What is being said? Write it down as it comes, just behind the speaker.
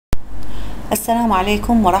السلام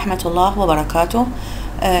عليكم ورحمة الله وبركاته.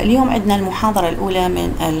 اليوم عندنا المحاضرة الأولى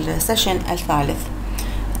من السيشن الثالث.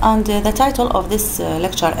 And the title of this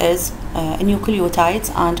lecture is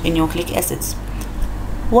nucleotides and nucleic acids.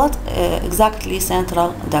 What exactly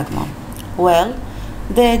central dogma? Well,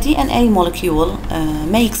 the DNA molecule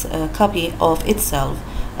makes a copy of itself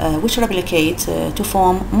which replicate to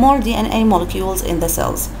form more DNA molecules in the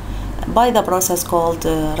cells by the process called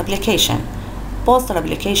replication.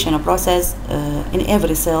 Post-replication process in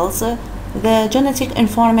every cells, the genetic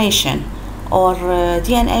information or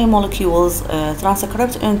DNA molecules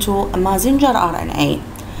transcript into messenger RNA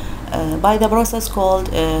by the process called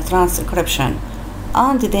transcription.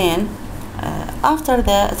 And then after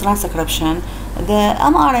the transcription, the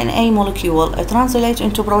mRNA molecule translates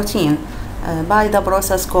into protein by the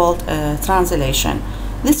process called translation.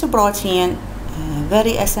 This protein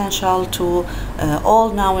very essential to all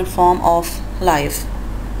known form of life.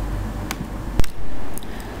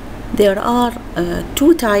 There are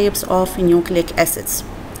two types of nucleic acids.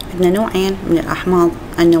 عندنا نوعين من الأحماض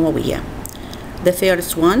النووية. The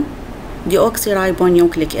first one,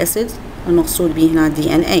 deoxyribonucleic acid, المقصود به هنا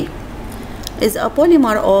DNA, is a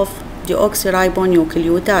polymer of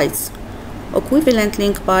deoxyribonucleotides, equivalent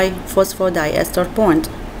link by phosphodiester bond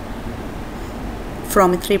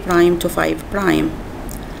from 3' to 5'.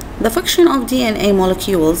 The function of DNA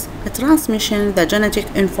molecules is transmission the genetic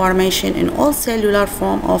information in all cellular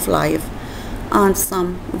form of life and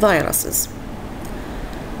some viruses.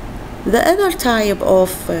 The other type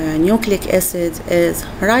of nucleic acid is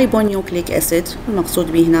ribonucleic acid,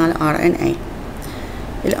 المقصود به هنا RNA.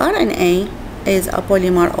 RNA is a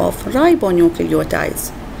polymer of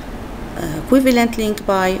ribonucleotides, equivalent link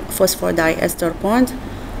by phosphodiester bond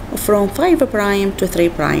from 5' to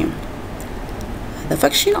 3'. The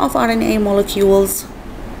function of RNA molecules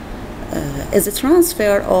is a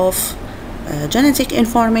transfer of genetic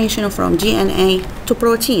information from DNA to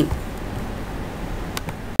protein.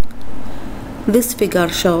 This figure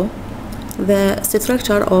shows the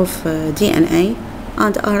structure of DNA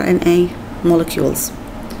and RNA molecules.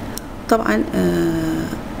 طبعا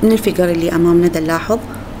من الفيجر اللي أمامنا نلاحظ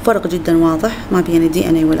فرق جدا واضح ما بين ال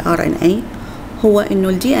DNA وال RNA، هو إنه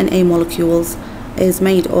ال DNA molecules is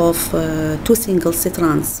made of two single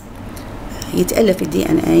strands. يتألف ال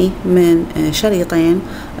DNA من شريطين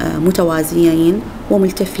متوازيين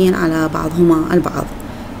وملتفين على بعضهما البعض،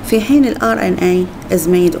 في حين ال RNA is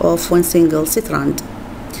made of one single strand.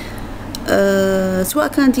 سواء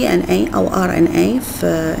كان DNA أو RNA،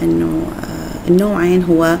 فإنه النوعين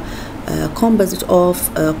هو composite of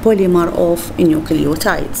polymer of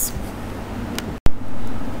nucleotides.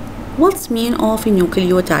 What's mean of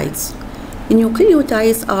nucleotides?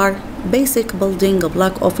 Nucleotides are basic building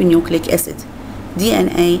block of nucleic acid,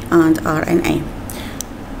 DNA and RNA.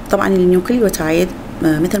 طبعا النيوكليوتايد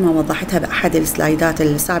مثل ما وضحتها بأحد السلايدات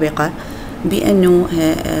السابقة بأنه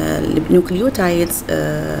النيوكليوتايدز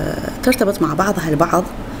ترتبط مع بعضها البعض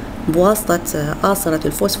بواسطة آصرة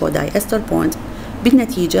الفوسفودايستر بوند،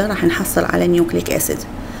 بالنتيجة راح نحصل على نيوكليك أسيد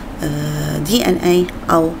DNA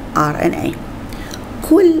أو RNA.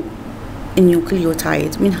 كل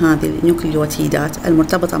النيوكليوتايد من هذه النيوكليوتيدات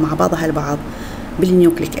المرتبطة مع بعضها البعض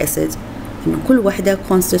بالنيوكليك أسيد، إنه كل وحدة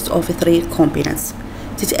consists of 3 components،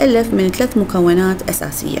 تتألف من 3 مكونات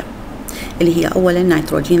أساسية اللي هي أولا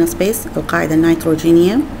نيتروجينوس بيس، القاعدة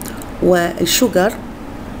النيتروجينية، والشوجر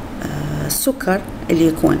السكر اللي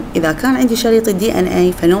يكون إذا كان عندي شريط الدي ان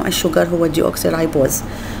اي فنوع الشوجر هو الديوكسيرايبوز،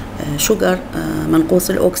 شوجر منقوص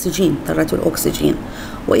الأكسجين، ذرة الأكسجين.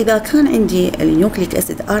 وإذا كان عندي النيوكليك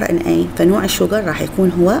أسيد RNA فنوع الشوجر راح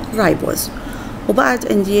يكون هو رايبوز.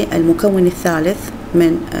 وبعد عندي المكون الثالث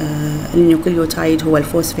من النيوكليوتايد هو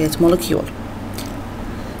الفوسفات مولكيول.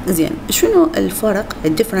 زين، شنو الفرق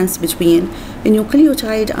الديفرنس between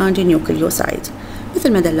النيوكليوتايد and النيوكليوسايد؟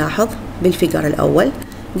 مثل ما نلاحظ بالفيجر الأول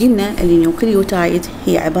قلنا النيوكليوتايد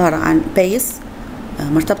هي عبارة عن بيس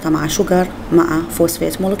مرتبطة مع شوجر مع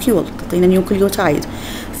فوسفات مولكيول تعطينا نيوكليوتايد،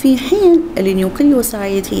 في حين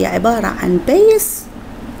النيوكليوسايد هي عبارة عن بيس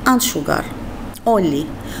and sugar only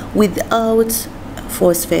without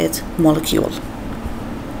phosphate molecule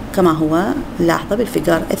كما هو لاحظة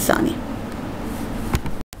بالفيجر الثاني.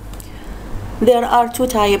 There are 2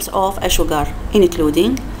 types of a sugar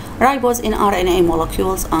including ribose in RNA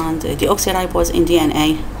molecules and deoxyribose in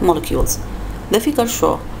DNA molecules. The figure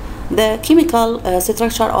show the chemical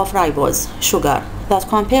structure of ribose sugar that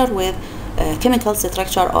compare with chemical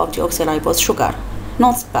structure of deoxyribose sugar.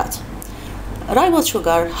 Note that ribose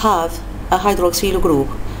sugar have a hydroxyl group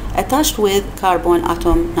attached with carbon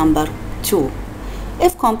atom number 2.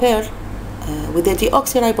 If compared with the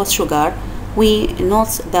deoxyribose sugar, we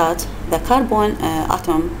note that the carbon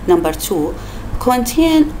atom number 2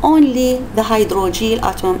 contain only the hydrogyl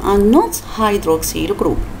atom and not hydroxyl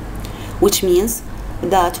group, which means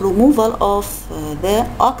that removal of the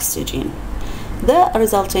oxygen. The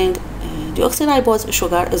resulting deoxyribose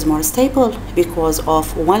sugar is more stable because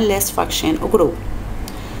of one less fraction group.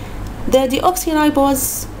 The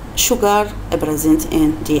deoxyribose sugar present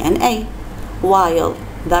in DNA, while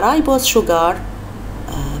the ribose sugar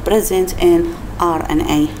present in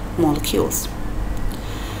RNA molecules.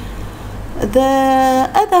 The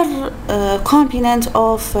other component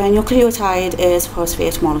of nucleotide is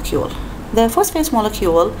phosphate molecule. The phosphate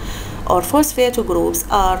molecule or phosphate groups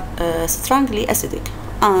are strongly acidic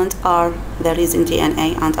and are the reason DNA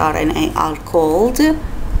and RNA are called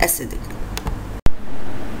acidic.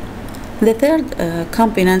 The third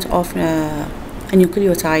component of a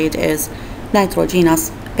nucleotide is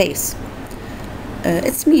nitrogenous base.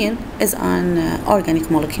 Its mean is an organic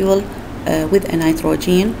molecule with a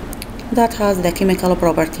nitrogen that has the chemical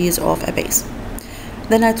properties of a base.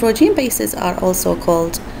 The nitrogen bases are also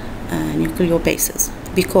called nucleobases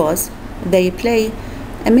because they play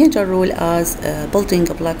a major role as a building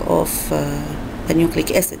block of the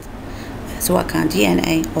nucleic acid, سواء كان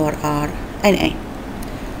DNA or RNA.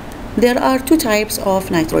 There are two types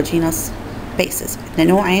of nitrogenous bases.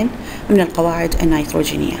 نوعين من القواعد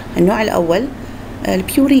النيتروجينية. النوع الأول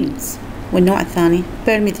البيورينز والنوع الثاني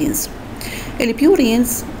pyrimidines.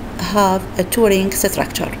 البيورينز have a Turing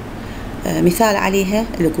structure. مثال عليها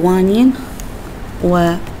الجوانين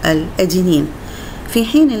والأدينين، في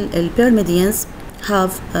حين البيرميدينز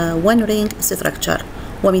have one ring structure،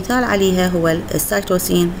 ومثال عليها هو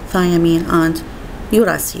السيتوسين، ثيامين and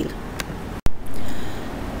uracil.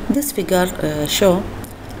 This figure show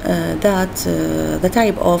that the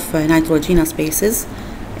type of nitrogenous bases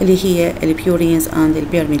اللي هي البيورينز and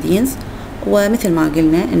البيرميدينز، ومثل ما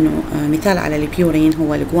قلنا انه مثال على البيورين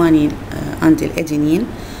هو الجوانين and الادينين،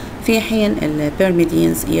 في حين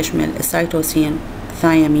البيرميدينز يشمل السيتوسين،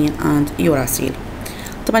 ثيامين and uracil.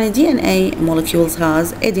 طبعا ال DNA molecules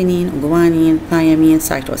has adenine، guanine، thiamine،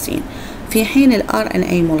 cytosine، في حين ال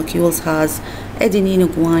RNA molecules has adenine،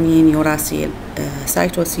 guanine، uracil،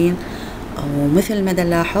 cytosine. ومثل ما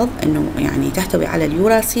نلاحظ انه يعني تحتوي على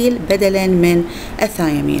اليوراسيل بدلا من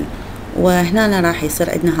الثيامين، وهنا راح يصير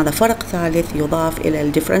عندنا هذا فرق ثالث يضاف الى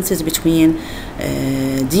ال differences between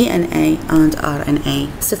DNA and RNA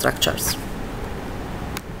structures.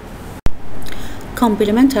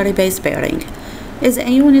 Complementary base pairing is a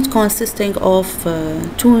unit consisting of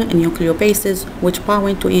two nucleobases which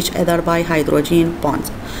bind to each other by hydrogen bond.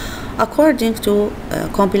 According to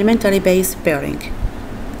complementary base pairing,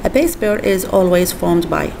 a base pair is always formed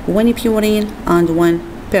by one purine and one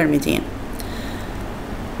pyrimidine.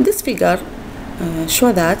 This figure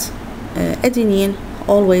shows that adenine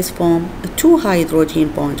always form two hydrogen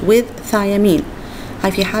bond with thiamine.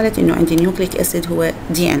 هاي في حالة إنه عندي nucleic acid هو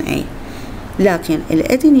DNA. لكن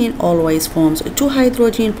الأدينين always forms two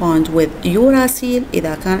hydrogen bond with uracil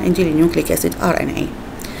إذا كان عندي النيوكليك acid RNA.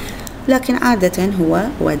 لكن عادة هو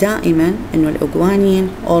ودائما إنه الأجوانين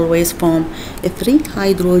always form three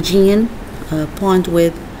hydrogen bond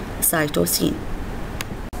with cytosine.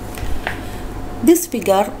 This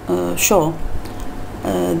figure show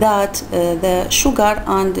that the sugar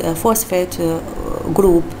and phosphate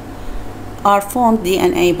group are formed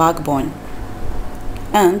DNA backbone,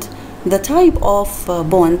 and the type of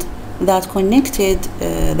bond that connected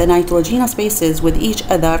the nitrogenous bases with each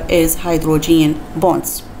other is hydrogen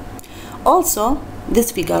bonds. Also,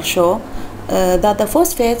 this figure show that the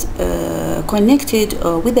phosphate connected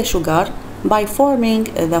with the sugar by forming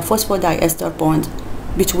the phosphodiester bond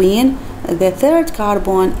between the third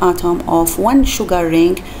carbon atom of one sugar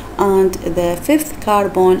ring and the fifth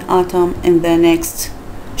carbon atom in the next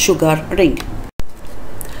sugar ring.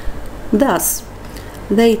 Thus,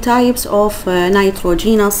 the types of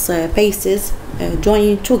nitrogenous bases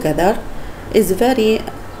joined together is very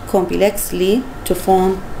complexly to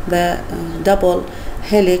form the double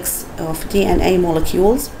helix of DNA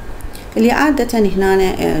molecules اللي عادة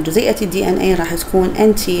هنا جزيئة ال DNA راح تكون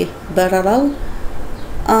anti-parallel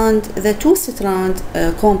and the two strands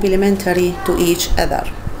complementary to each other.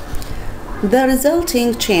 The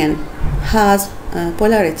resulting chain has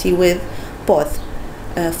polarity with both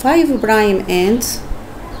 5' end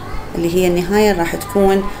اللي هي النهاية راح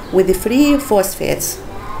تكون with free phosphates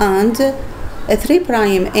and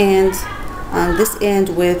 3' end and this end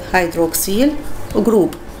with hydroxyl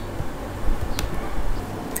group.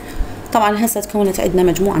 طبعا هسه تكونت عندنا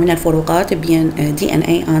مجموعة من الفروقات بين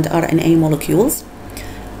DNA and RNA molecules.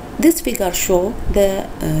 This figure show the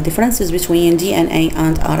differences between DNA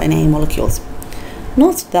and RNA molecules.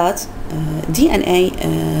 Note that DNA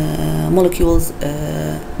molecules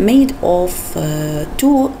made of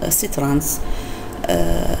two strands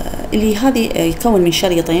اللي هذه يتكون من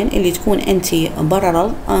شريطين اللي تكون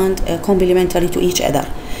anti-parallel and complementary to each other.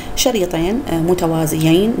 شريطين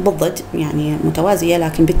متوازيين بالضد، يعني متوازية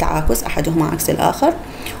لكن بالتعاكس، أحدهما عكس الآخر،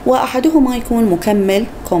 وأحدهما يكون مكمل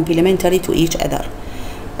complementary to each other.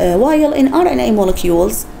 While in RNA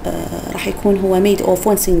molecules راح يكون هو made of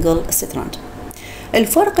one single strand.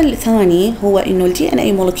 الفرق الثاني هو إنه ال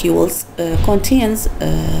DNA molecules contains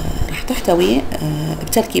راح تحتوي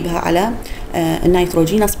بتركيبها على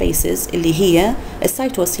النيتروجينوس bases اللي هي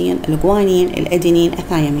السيتوسين، الجوانين، الأدينين،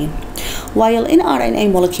 الثيامين. While in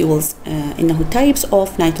RNA molecules إنه types of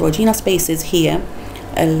nitrogenous bases هي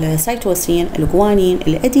السيتوسين، الجوانين،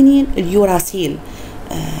 الأدينين، اليوراسيل.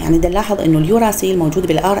 يعني نلاحظ إنه اليوراسيل موجود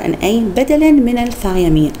بالRNA بدلاً من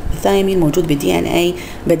الثيامين. الثيامين موجود بالDNA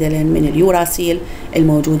بدلاً من اليوراسيل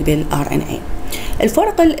الموجود بالRNA.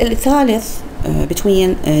 الفرق الثالث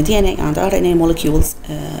between DNA and RNA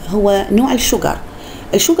molecules هو نوع الشجر.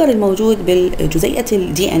 الشجر الموجود بالجزيئة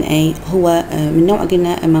ال DNA هو من نوع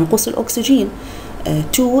قلنا منقوص الأكسجين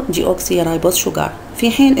 2 deoxy ribose sugar،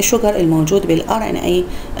 في حين الشجر الموجود بالRNA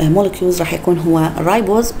molecules راح يكون هو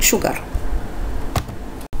ribose sugar.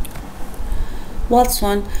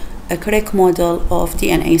 واتسون Crick model of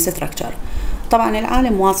DNA structure. طبعا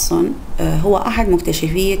العالم واتسون هو أحد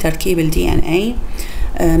مكتشفي تركيب ال DNA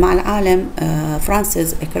مع العالم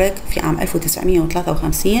فرانسيس كريك في عام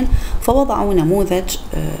 1953، فوضعوا نموذج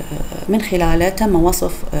من خلاله تم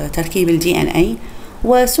وصف تركيب ال DNA،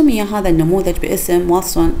 وسمي هذا النموذج باسم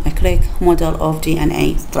واتسون كريك model of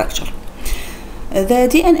DNA structure. The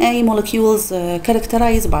DNA molecules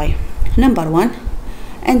characterized by number 1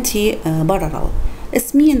 anti-parallel.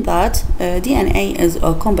 It means that DNA is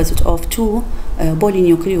a composite of two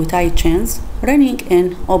polynucleotide chains running in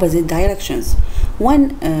opposite directions. One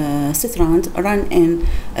strand run in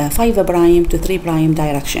 5' to 3'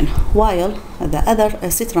 direction, while the other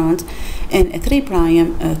strand in 3'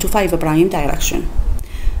 to 5' direction.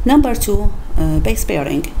 Number 2, base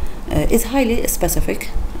pairing is highly specific.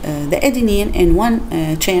 The adenine in one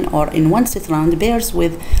chain or in one strand pairs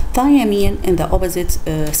with thymine in the opposite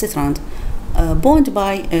strand, bound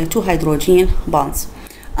by two hydrogen bonds,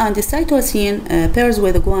 and the cytosine pairs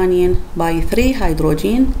with guanine by 3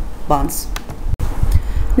 hydrogen bonds.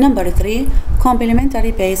 Number 3,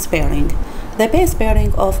 complementary base pairing. The base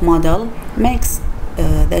pairing of model makes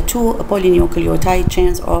the two polynucleotide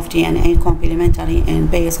chains of DNA complementary in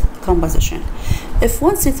base composition. If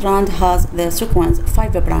one strand has the sequence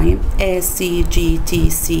 5' A, C, G, T,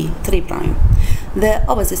 C, 3', the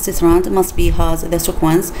opposite strand must be has the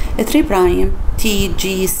sequence 3' T,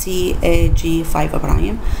 G, C, A, G,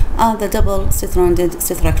 5', and the double-stranded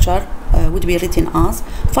structure would be written as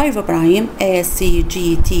 5' A, C,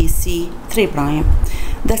 G, T, C, 3'.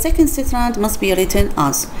 The second strand must be written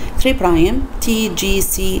as 3' T, G,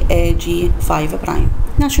 C, A, G, 5'.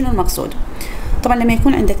 شنو المقصود؟ طبعا لما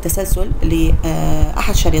يكون عندك تسلسل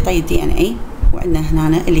لأحد شريطي ال DNA، وعندنا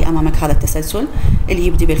هنا اللي أمامك هذا التسلسل اللي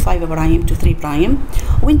يبدي بال 5' to 3'،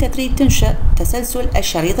 وانت تريد تنشأ تسلسل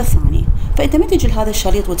الشريط الثاني، فانت ما تجي لهذا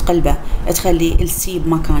الشريط وتقلبه، تخلي السي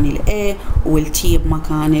بمكان الاي والتي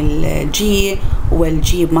بمكان الجي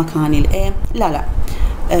والجي بمكان الاي، لا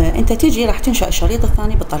انت تجي راح تنشأ الشريط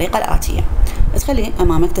الثاني بالطريقة الآتية. تخلي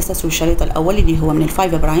امامك تسلسل الشريط الاول اللي هو من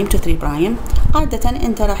 5' to 3'. عادة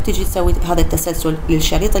انت راح تجي تسوي هذا التسلسل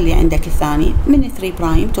للشريط اللي عندك الثاني من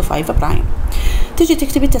 3' to 5'. تجي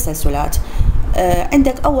تكتب التسلسلات.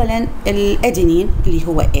 عندك اولا الادينين اللي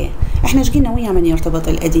هو A. احنا ايش قلنا ويا من يرتبط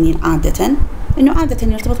الادينين عادة؟ انه عادة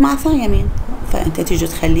يرتبط مع الثيامين، فانت تيجي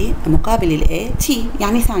تخلي مقابل الاي تي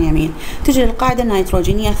يعني ثيامين. تجي للقاعدة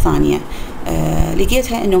النيتروجينية الثانية،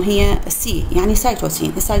 لقيتها انه هي سي يعني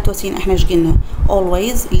سيتوسين. السيتوسين احنا ايش قلنا؟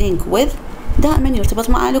 always link with، دائما يرتبط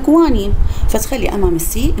مع الجوانين، فتخلي امام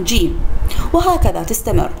السي جي، وهكذا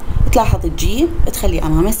تستمر. تلاحظ الجي تخلي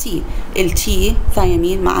امام السي، التي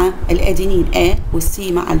ثيامين مع الادينين A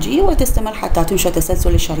والسي مع الجي، وتستمر حتى تنشأ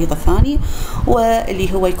تسلسل الشريط الثاني،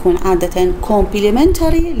 واللي هو يكون عادة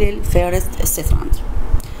complementary للفيرست strand.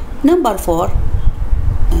 نمبر 4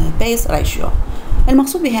 base ratio.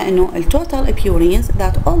 المقصود بها انه التوتال purines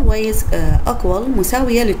that always equal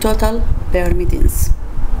مساوية للتوتال pyrimidines.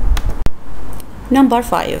 Number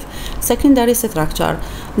 5, secondary structure.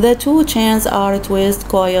 The two chains are twist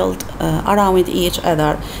coiled around each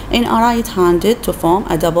other in a right-handed to form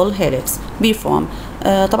a double helix, B form.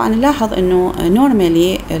 طبعا نلاحظ انه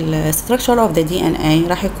normally the structure of the DNA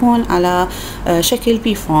راح يكون على شكل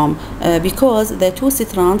B form because the two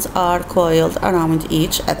strands are coiled around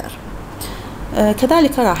each other.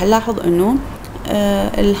 كذلك راح نلاحظ انه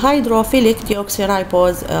الهيدروفيليك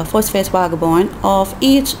deoxyribose phosphate backbone of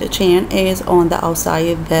each chain is on the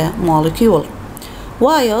outside the molecule,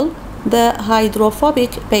 while the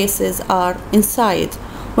hydrophobic bases are inside,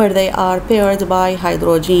 where they are paired by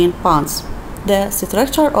hydrogen bonds. The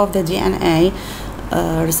structure of the DNA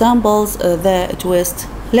resembles the twist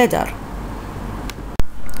ladder.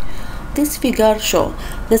 This figure shows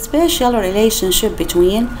the special relationship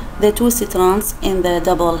between the two strands in the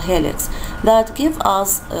double helix that give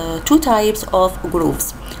us two types of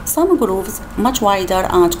grooves. Some grooves much wider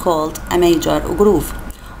and called a major groove,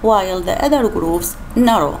 while the other grooves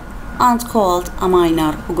narrow and called a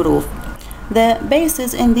minor groove. The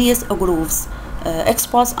bases in these grooves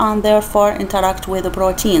expose and therefore interact with the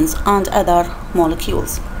proteins and other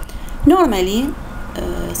molecules. Normally,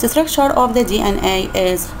 the structure of the DNA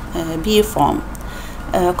is B form,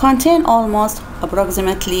 contain almost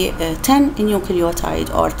approximately 10 nucleotide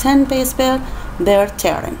or 10 base pair per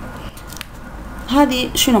turn. هذه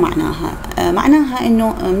شنو معناها؟ معناها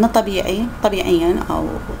انه من الطبيعي طبيعيا او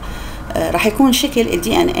راح يكون شكل ال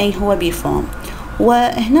DNA هو B form،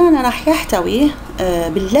 وهنا راح يحتوي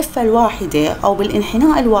باللفة الواحدة او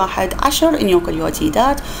بالانحناء الواحد 10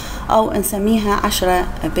 نيوكليوتيدات او نسميها 10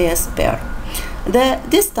 base pair. The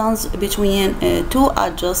distance between two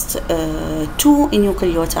adjust two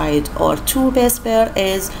nucleotide or two base pair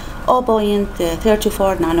is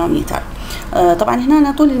 0.34 nanometer. طبعا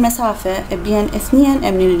هنا طول المسافة بين اثنين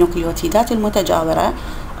من النيوكليوتيدات المتجاورة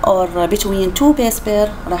or between two base pair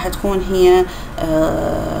راح تكون هي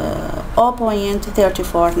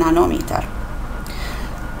 0.34 nanometer.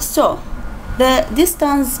 So the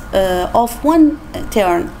distance of one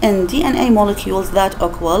turn in DNA molecules that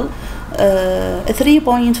equal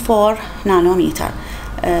 3.4 نانومتر.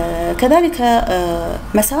 كذلك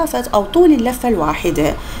مسافة أو طول اللفة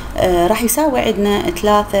الواحدة راح يساوي عندنا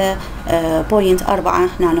 3.4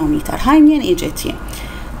 نانومتر. هاي منين اجتي؟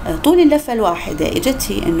 طول اللفة الواحدة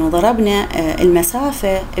اجتي انه ضربنا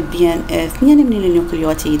المسافة بين اثنين من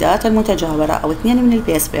النيوكليوتيدات المتجاورة او اثنين من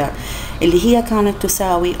البيس بير اللي هي كانت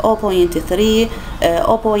تساوي 0.34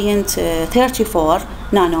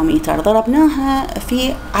 نانومتر، ضربناها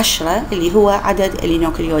في 10 اللي هو عدد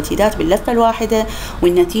النيوكليوتيدات باللفة الواحدة،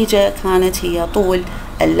 والنتيجة كانت هي طول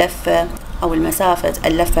اللفة أو المسافة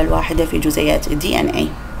اللفة الواحدة في جزيئات ال DNA.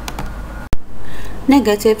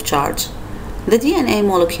 Negative charge. The DNA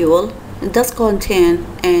molecule does contain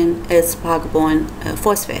in its backbone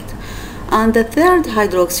phosphate, and the third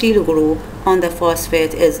hydroxyl group on the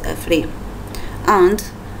phosphate is free and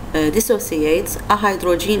dissociates a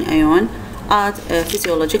hydrogen ion at a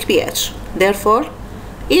physiologic pH. Therefore,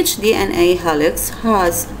 each DNA helix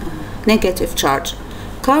has negative charge,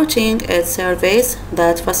 coating its surface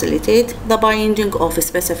that facilitate the binding of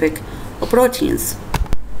specific proteins.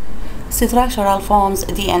 Structural forms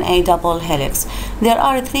DNA double helix. There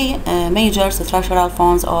are three major structural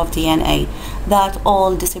forms of DNA that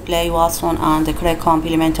all display Watson and Crick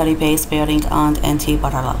complementary base pairing and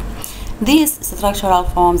anti-parallel. These structural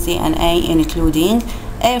forms DNA including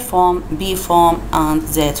A form, B form, and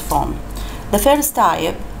Z form. The first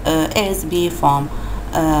type is B form,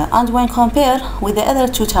 and when compared with the other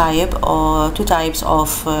two types of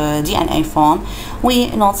DNA form, we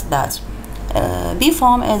note that B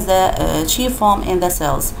form is the chief form in the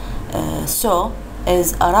cells, so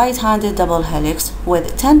is a right-handed double helix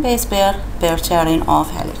with 10 base pair per turn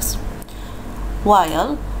of helix,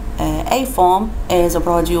 while A form is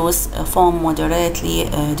produced from moderately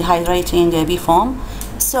dehydrating B form,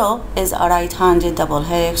 so is a right-handed double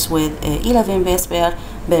helix with 11 base pair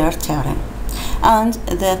per turn. And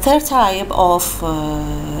the third type of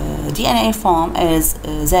DNA form is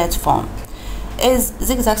Z form, is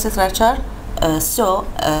zigzag structure, is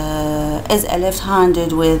a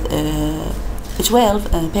left-handed with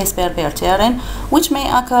 12 base pair per turn, which may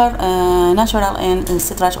occur natural in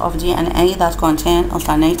stretch of DNA that contain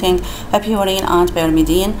alternating purine and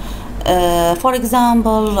pyrimidine, for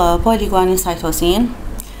example polyguanine cytosine.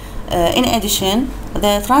 In addition,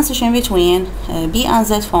 the transition between B and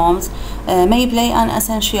Z forms may play an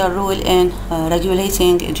essential role in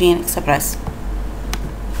regulating gene expression.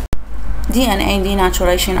 DNA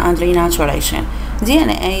denaturation and renaturation.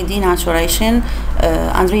 DNA denaturation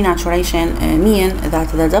and renaturation mean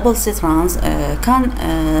that the double strands can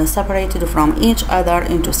separate from each other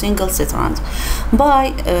into single strands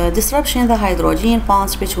by disrupting the hydrogen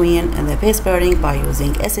bonds between the base pairing by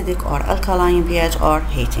using acidic or alkaline pH or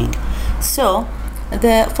heating. So,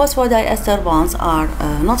 The phosphodiester bonds are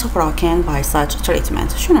not broken by such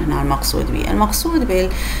treatment. شنو هنا المقصود به؟ المقصود بال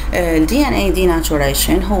DNA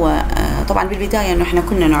denaturation هو طبعا بالبداية انه احنا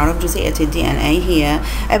كنا نعرف جزيئة ال DNA هي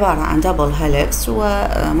عبارة عن دبل هيلكس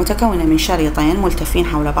ومتكونة من شريطين ملتفين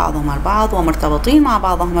حول بعضهم البعض ومرتبطين مع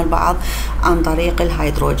بعضهم البعض عن طريق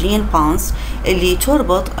الهيدروجين بونز اللي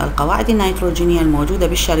تربط القواعد النيتروجينية الموجودة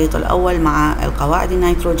بالشريط الأول مع القواعد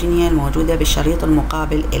النيتروجينية الموجودة بالشريط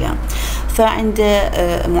المقابل إليه. فعند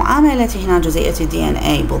معاملة هنا جزيئة ال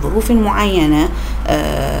DNA بظروف معينة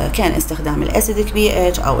كان استخدام الأسيدك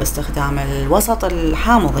pH أو استخدام الوسط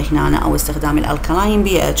الحامض هنا أو استخدام الألكالاين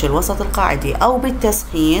pH الوسط القاعدي أو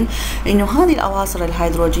بالتسخين، إنه هذه الأواصر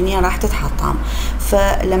الهيدروجينية راح تتحطم.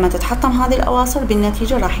 فلما تتحطم هذه الأواصر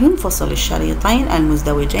بالنتيجة راح ينفصل الشريطين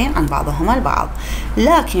المزدوجين عن بعضهما البعض.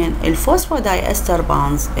 لكن الفوسفودايستر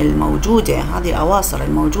بونز الموجودة، هذه الأواصر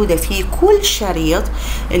الموجودة في كل شريط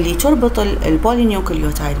اللي تربط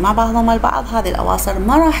البولينيوكليوتايد مع بعضهم البعض، هذه الأواصر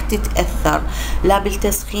ما راح تتأثر لا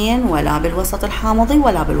بالتسخين ولا بالوسط الحامضي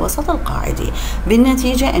ولا بالوسط القاعدي.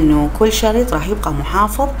 بالنتيجة إنه كل شريط راح يبقى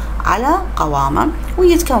محافظ على قوامه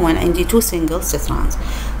ويتكون عندي 2 single strands.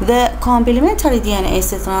 The complementary DNA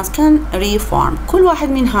strands can reform. كل واحد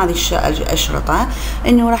من هذه الأشرطة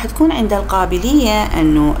إنه راح تكون عنده القابلية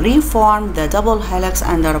إنه reform the double helix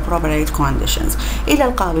under appropriate conditions، إلى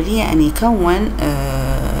القابلية أن يكون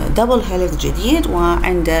double helix جديد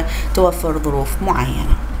وعنده توفر ظروف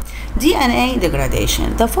معينة. DNA degradation.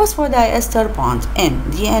 The phosphodiester bond in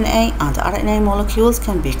DNA and RNA molecules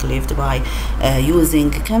can be cleaved by using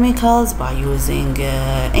chemicals, by using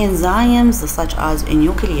enzymes such as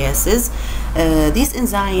nucleases. These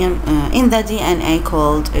enzymes in the DNA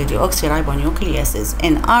called deoxyribonucleases.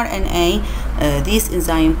 In RNA, these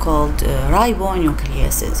enzymes called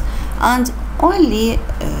ribonucleases. And only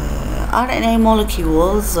RNA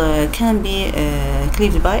molecules can be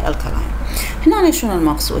cleaved by alkaline. هنا شنو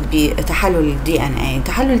المقصود بتحلل الدي ان اي؟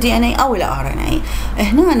 تحلل الدي ان اي او الار ان اي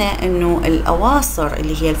هنا انه الاواصر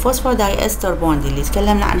اللي هي الفوسفودايستر بوند اللي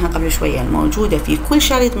تكلمنا عنها قبل شويه الموجوده في كل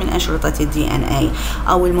شريط من اشرطه الدي ان اي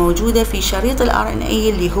او الموجوده في شريط الار ان اي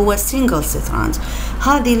اللي هو سنجل ستراند،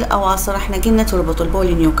 هذه الاواصر احنا قلنا تربط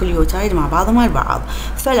البولينيوكليوتايد مع بعضهم البعض.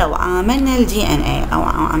 فلو عاملنا الدي ان اي او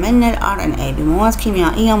عاملنا الار ان اي بمواد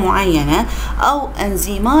كيميائيه معينه او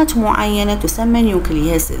انزيمات معينه تسمى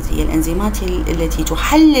نيوكلياسز، هي الانزيمات التي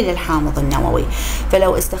تحلل الحامض النووي.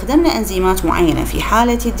 فلو استخدمنا انزيمات معينه في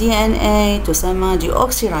حاله الدي ان اي تسمى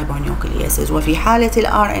ديوكسي رايبونيوكلياسز، وفي حاله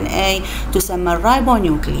الار ان اي تسمى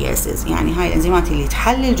الرايبونيوكلياسز، يعني هاي الانزيمات اللي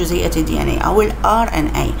تحلل جزيئه الدي ان اي او الار ان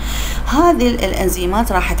اي. هذه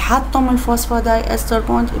الانزيمات راح تحطم الفوسفودايستر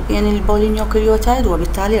بوند بين البولينيوكليوتايد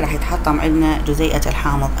وبالتالي راح يتحطم عندنا جزيئه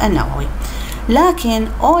الحامض النووي. لكن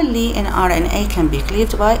only in RNA can be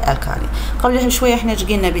cleaved by alkali. قبل شوي احنا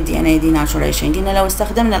قلنا بالدي ان اي ديناتوريشن، قلنا لو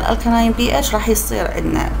استخدمنا الالكالاين بي اتش راح يصير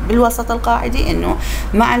عندنا بالوسط القاعدي انه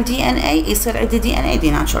مع الدي ان اي يصير عندي دي ان اي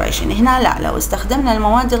ديناتوريشن. هنا لا، لو استخدمنا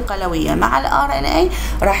المواد القلويه مع الار ان اي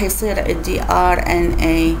راح يصير عندي ار ان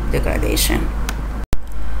اي degradation.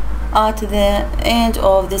 At the end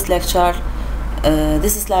of this lecture,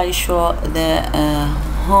 this slide show the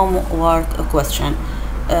homework question.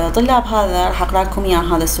 طلاب هذا راح اقرا لكم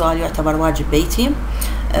اياه، هذا السؤال يعتبر واجب بيتي،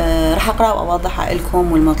 راح اقرا واوضحه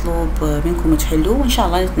لكم والمطلوب منكم تحلوه وان شاء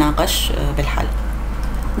الله نتناقش بالحل.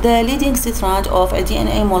 The leading strand of a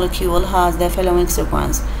DNA molecule has the following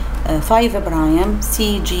sequence: 5 prime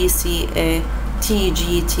CGCA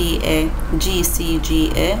TGTA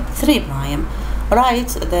GCGA 3 prime.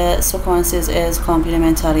 Write the sequences is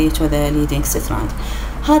complementary to the leading strand.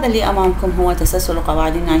 هذا اللي أمامكم هو تسلسل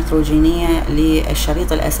القواعد النيتروجينية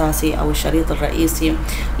للشريط الأساسي أو الشريط الرئيسي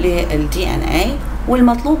للدي ان اي،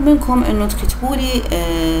 والمطلوب منكم أنه تكتبوا لي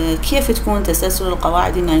كيف تكون تسلسل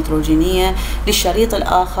القواعد النيتروجينية للشريط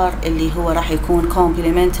الآخر اللي هو راح يكون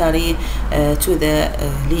complementary to the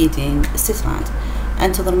leading strand.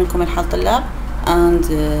 أنتظر منكم الحل طلاب and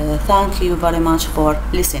thank you very much for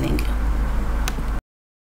listening.